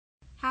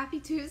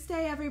Happy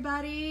Tuesday,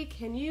 everybody.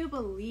 Can you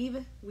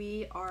believe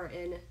we are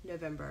in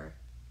November?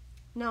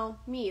 No,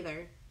 me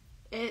either.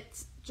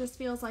 It just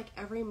feels like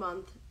every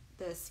month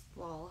this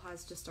fall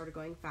has just started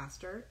going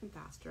faster and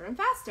faster and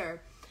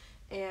faster.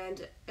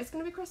 And it's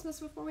going to be Christmas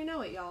before we know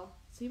it, y'all.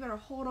 So you better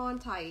hold on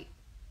tight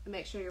and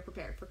make sure you're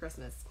prepared for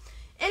Christmas.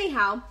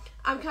 Anyhow,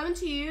 I'm coming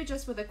to you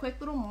just with a quick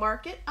little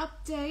market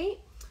update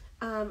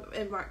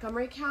in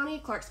Montgomery County,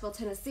 Clarksville,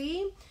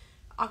 Tennessee.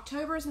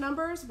 October's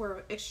numbers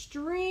were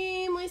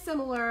extremely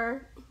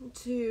similar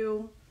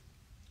to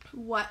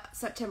what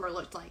September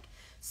looked like.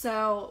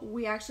 So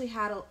we actually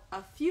had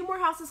a few more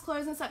houses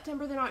closed in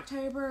September than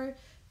October,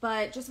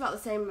 but just about the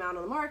same amount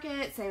on the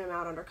market, same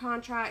amount under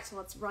contract. So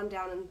let's run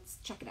down and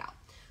check it out.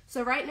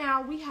 So right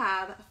now we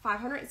have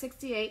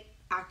 568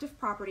 active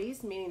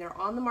properties, meaning they're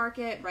on the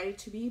market, ready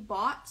to be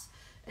bought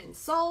and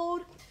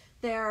sold.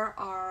 There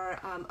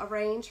are a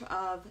range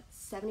of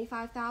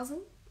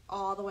 $75,000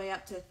 all the way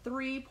up to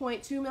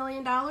 $3.2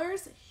 million.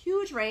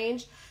 Huge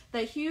range.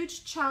 The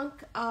huge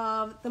chunk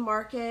of the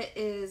market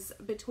is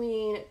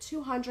between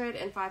 $200,000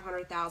 and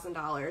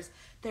 $500,000.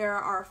 There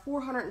are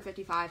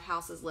 455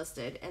 houses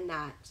listed in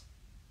that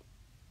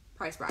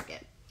price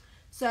bracket.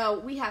 So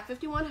we have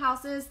 51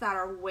 houses that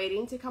are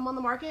waiting to come on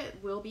the market,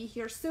 will be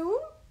here soon.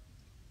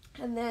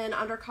 And then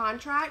under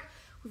contract,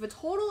 we have a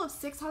total of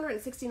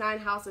 669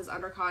 houses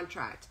under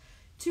contract.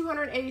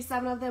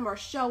 287 of them are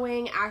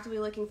showing, actively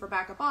looking for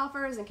backup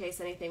offers in case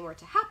anything were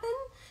to happen,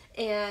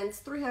 and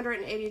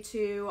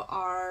 382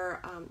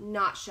 are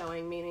not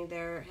showing, meaning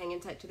they're hanging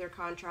tight to their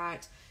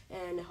contract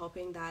and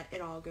hoping that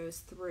it all goes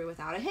through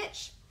without a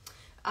hitch.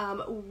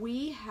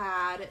 We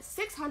had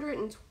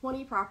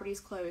 620 properties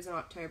close in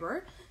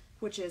October,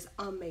 which is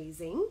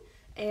amazing.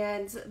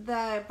 And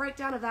the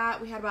breakdown of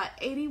that, we had about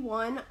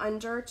 81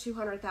 under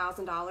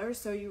 $200,000,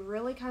 so you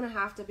really kind of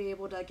have to be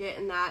able to get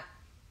in that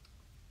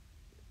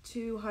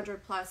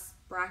 200 plus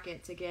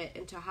bracket to get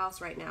into a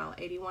house right now.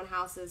 81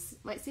 houses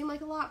might seem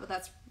like a lot, but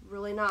that's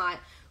really not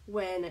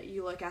when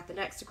you look at the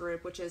next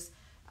group, which is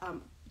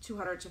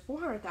 200 to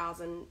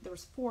 400,000. There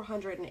was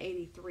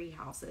 483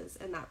 houses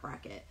in that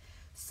bracket.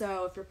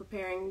 So if you're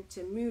preparing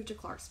to move to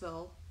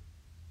Clarksville,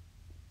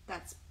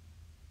 that's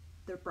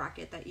the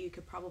bracket that you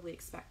could probably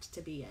expect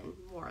to be in,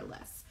 more or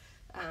less.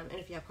 And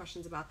if you have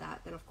questions about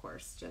that, then of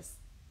course just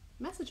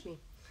message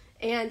me.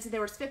 And there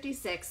was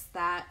 56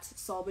 that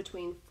sold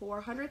between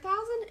 $400,000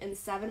 and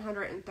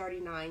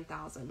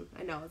 $739,000.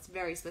 I know it's a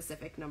very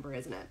specific number,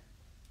 isn't it?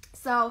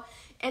 So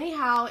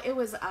anyhow, it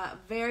was a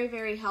very,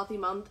 very healthy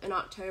month in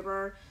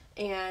October,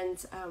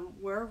 and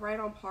we're right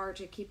on par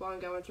to keep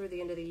on going through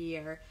the end of the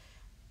year.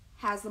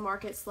 Has the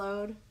market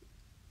slowed?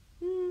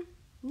 No,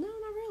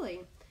 not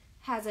really.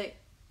 Has it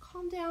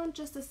calmed down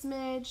just a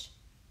smidge?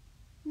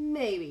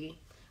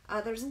 Maybe.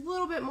 There's a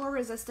little bit more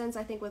resistance,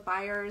 I think, with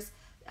buyers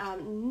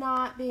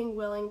not being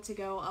willing to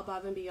go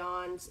above and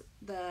beyond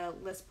the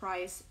list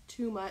price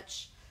too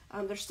much.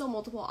 There's still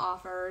multiple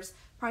offers.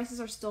 Prices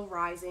are still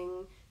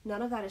rising.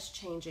 None of that is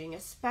changing,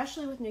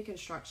 especially with new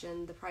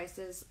construction. The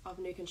prices of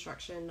new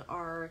construction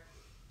are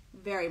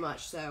very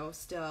much so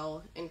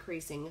still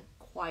increasing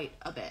quite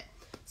a bit.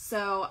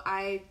 So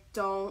I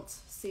don't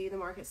see the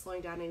market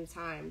slowing down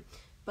anytime.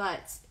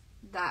 But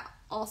that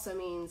also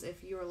means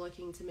if you're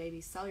looking to maybe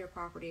sell your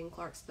property in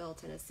Clarksville,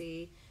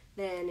 Tennessee,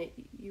 then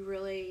you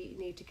really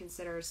need to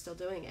consider still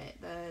doing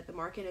it. The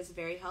market is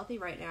very healthy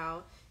right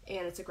now,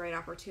 and it's a great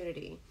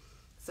opportunity.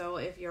 So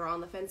if you're on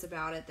the fence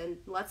about it, then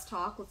let's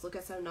talk. Let's look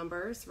at some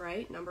numbers,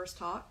 right? Numbers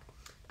talk,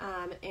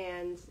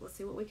 and let's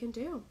see what we can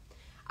do.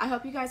 I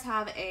hope you guys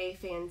have a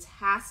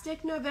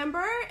fantastic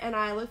November, and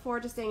I look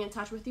forward to staying in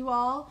touch with you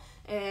all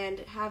and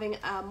having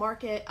a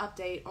market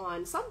update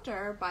on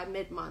Sumter by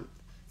mid-month.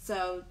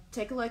 So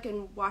take a look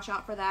and watch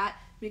out for that.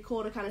 It'd be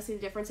cool to kind of see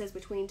the differences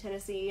between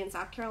Tennessee and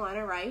South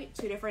Carolina, right?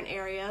 Two different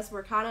areas.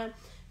 We're kind of,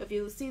 if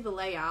you see the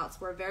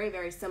layouts, we're very,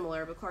 very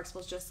similar, but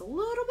Clarksville's just a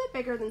little bit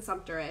bigger than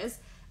Sumter is.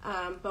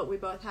 But we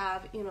both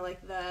have,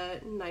 like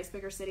the nice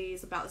bigger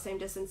cities about the same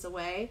distance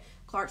away.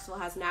 Clarksville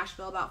has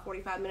Nashville about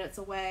 45 minutes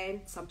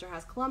away. Sumter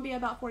has Columbia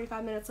about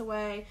 45 minutes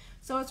away.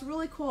 So it's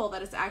really cool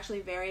that it's actually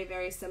very,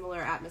 very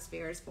similar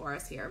atmospheres for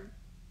us here.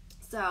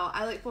 So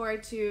I look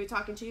forward to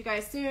talking to you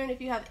guys soon.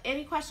 If you have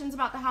any questions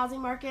about the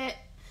housing market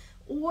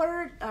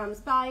or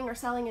buying or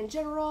selling in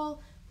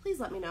general, please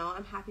let me know.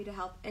 I'm happy to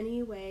help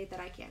any way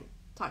that I can.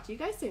 Talk to you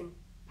guys soon.